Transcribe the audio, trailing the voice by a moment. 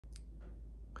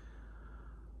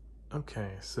Okay,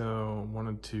 so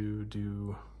wanted to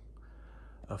do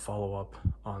a follow-up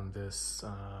on this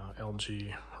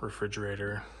LG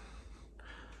refrigerator.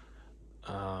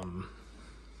 Let's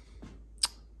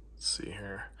see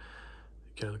here,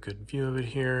 get a good view of it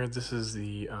here. This is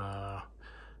the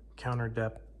counter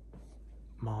depth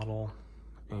model,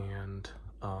 and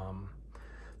the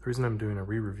reason I'm doing a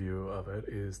re-review of it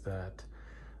is that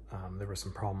there were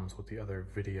some problems with the other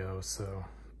video, so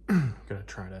I'm gonna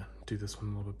try to do this one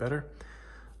a little bit better.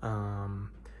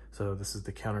 So this is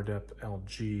the counter depth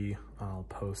LG. I'll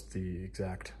post the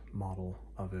exact model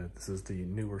of it. This is the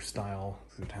newer style.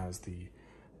 It has the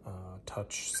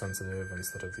touch sensitive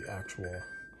instead of the actual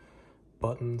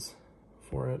buttons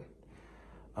for it.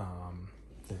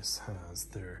 This has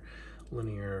their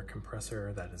linear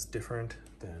compressor that is different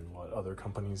than what other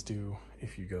companies do.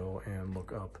 If you go and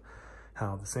look up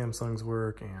how the Samsungs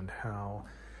work and how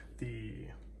the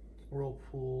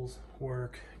Whirlpools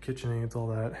work, KitchenAids, all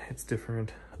that, it's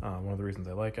different. One of the reasons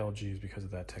I like LG is because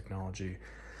of that technology.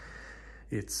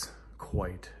 It's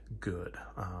quite good.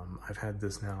 I've had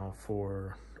this now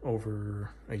for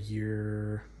over a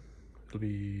year. It'll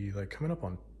be like coming up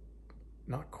on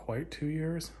not quite 2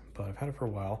 years, but I've had it for a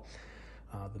while.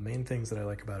 The main things that I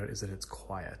like about it is that it's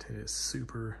quiet. It is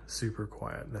super, super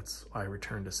quiet. I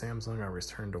returned to Samsung, I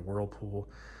returned to Whirlpool,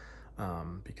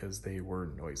 because they were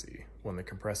noisy. When the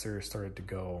compressor started to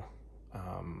go,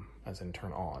 as in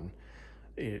turn on,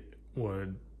 it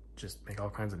would just make all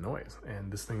kinds of noise.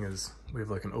 And this thing we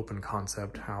have like an open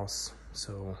concept house,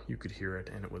 so you could hear it,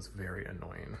 and it was very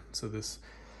annoying. So this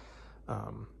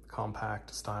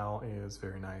compact style is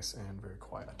very nice and very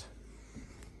quiet.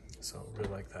 So really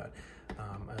like that.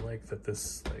 I like that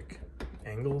this like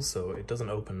angles, so it doesn't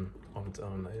open on its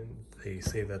own. They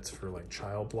say that's for like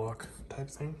child lock type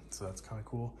thing, so that's kind of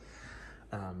cool.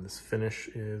 This finish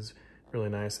is really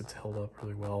nice. It's held up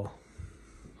really well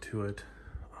to it.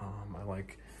 I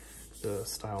like the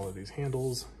style of these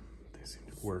handles. They seem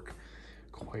to work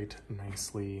quite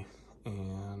nicely.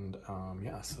 And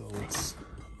yeah, so let's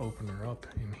open her up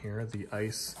in here. The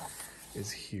ice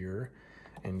is here.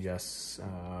 And yes,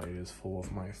 it is full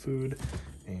of my food,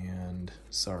 and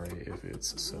sorry if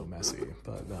it's so messy,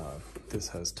 but this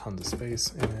has tons of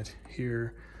space in it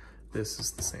here. This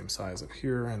is the same size up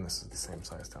here, and this is the same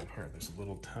size down here. There's a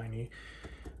little tiny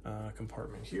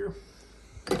compartment here.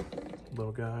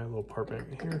 Little guy, little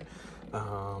apartment here.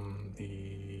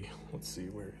 Let's see,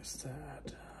 where is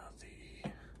that?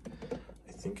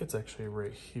 I think it's actually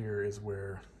right here is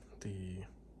where the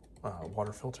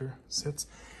water filter sits.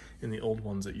 In the old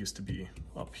ones, it used to be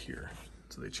up here,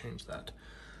 so they changed that.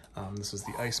 This is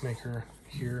the ice maker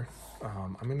here.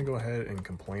 I'm gonna go ahead and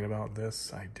complain about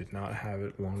this. I did not have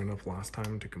it long enough last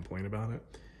time to complain about it.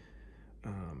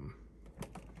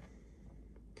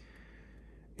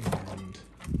 And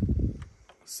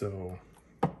so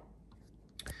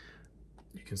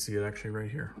you can see it actually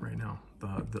right here, right now.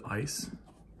 The ice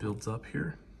builds up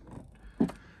here,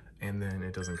 and then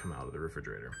it doesn't come out of the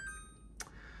refrigerator.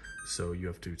 So you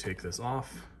have to take this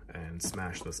off and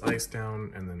smash this ice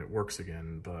down, and then it works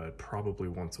again, but probably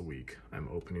once a week. I'm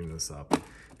opening this up,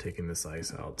 taking this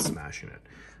ice out, smashing it.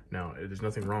 Now, there's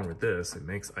nothing wrong with this. It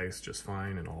makes ice just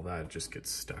fine, and all that just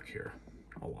gets stuck here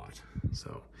a lot.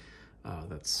 So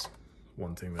that's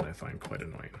one thing that I find quite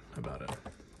annoying about it.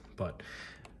 But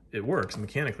it works,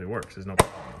 mechanically works. There's no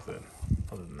problem with it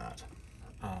other than that.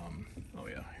 Oh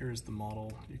yeah, here's the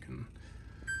model. You can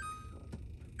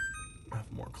have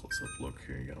a more close-up look.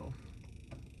 Here you go.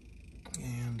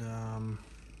 And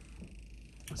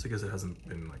so I guess it hasn't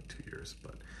been like 2 years,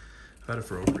 but I've had it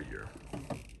for over a year.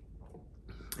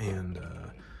 And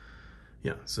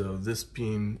yeah, so this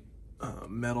being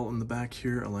metal in the back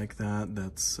here, I like that.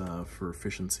 That's for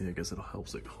efficiency. I guess it'll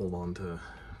help it hold on to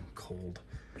cold.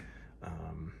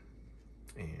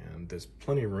 And there's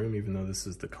plenty of room, even though this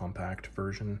is the compact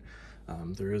version.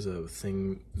 There is a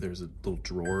thing, there's a little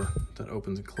drawer that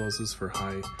opens and closes for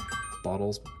high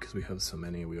bottles. Because we have so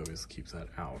many, we always keep that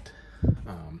out.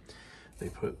 They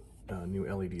put new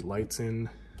LED lights in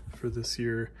for this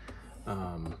year.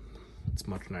 It's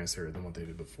much nicer than what they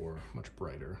did before, much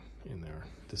brighter in there.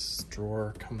 This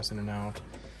drawer comes in and out.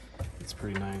 It's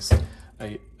pretty nice.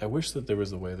 I wish that there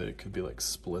was a way that it could be like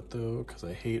split though, because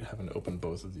I hate having to open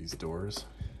both of these doors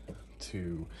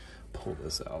to pull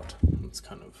this out. It's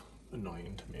kind of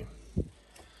annoying to me.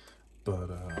 But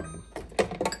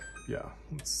yeah,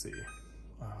 let's see.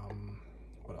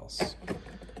 What else?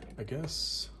 I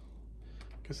guess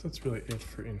that's really it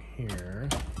for in here.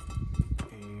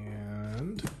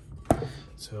 And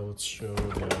so let's show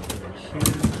down here.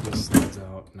 This slides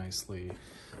out nicely.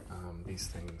 These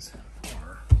things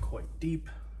are quite deep.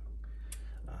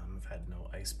 I've had no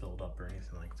ice buildup or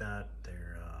anything like that.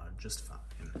 They're just fine.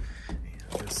 And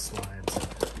this slides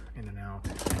in and out,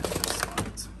 and this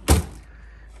slides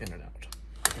in and out.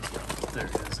 There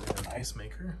is an ice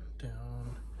maker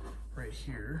down right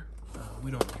here.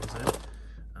 We don't use it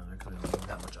because we don't need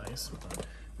that much ice, but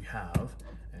we have,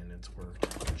 and it's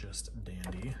worked just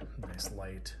dandy. Nice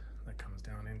light that comes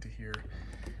down into here,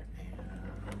 and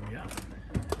yeah,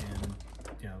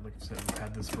 like I said, we've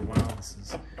had this for a while. This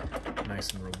is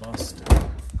nice and robust.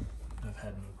 I've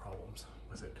had no problems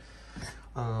with it.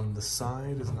 The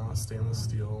side is not stainless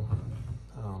steel,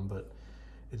 but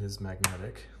it is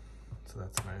magnetic, so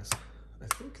that's nice. I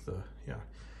think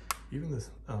even the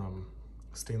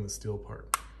stainless steel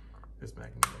part is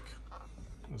magnetic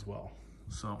as well.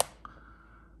 So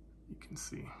you can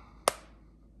see.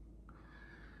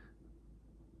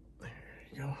 There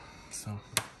you go. So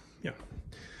yeah.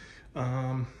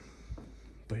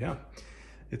 But yeah,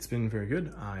 it's been very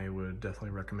good. I would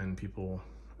definitely recommend people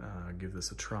give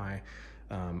this a try.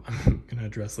 I'm gonna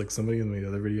address, like, somebody in the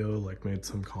other video like made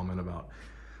some comment about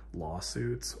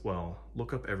lawsuits. Well,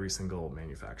 look up every single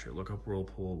manufacturer. Look up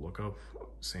Whirlpool, look up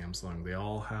Samsung. They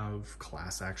all have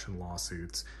class action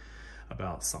lawsuits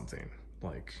about something.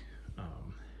 Like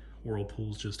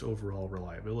Whirlpool's just overall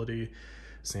reliability.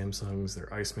 Samsung's,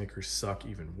 their ice makers suck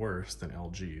even worse than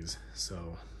LG's.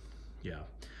 So yeah,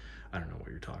 I don't know what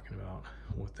you're talking about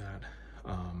with that.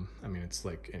 I mean, it's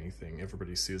like anything,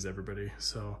 everybody sues everybody.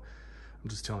 So I'm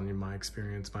just telling you my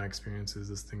experience. My experience is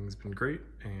this thing's been great,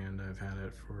 and I've had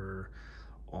it for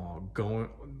going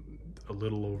a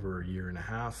little over a year and a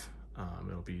half.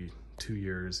 It'll be 2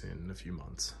 years in a few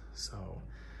months. So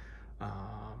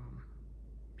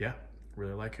yeah,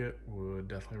 really like it. Would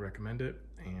definitely recommend it.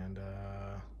 And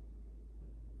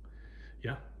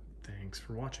yeah, thanks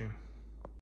for watching.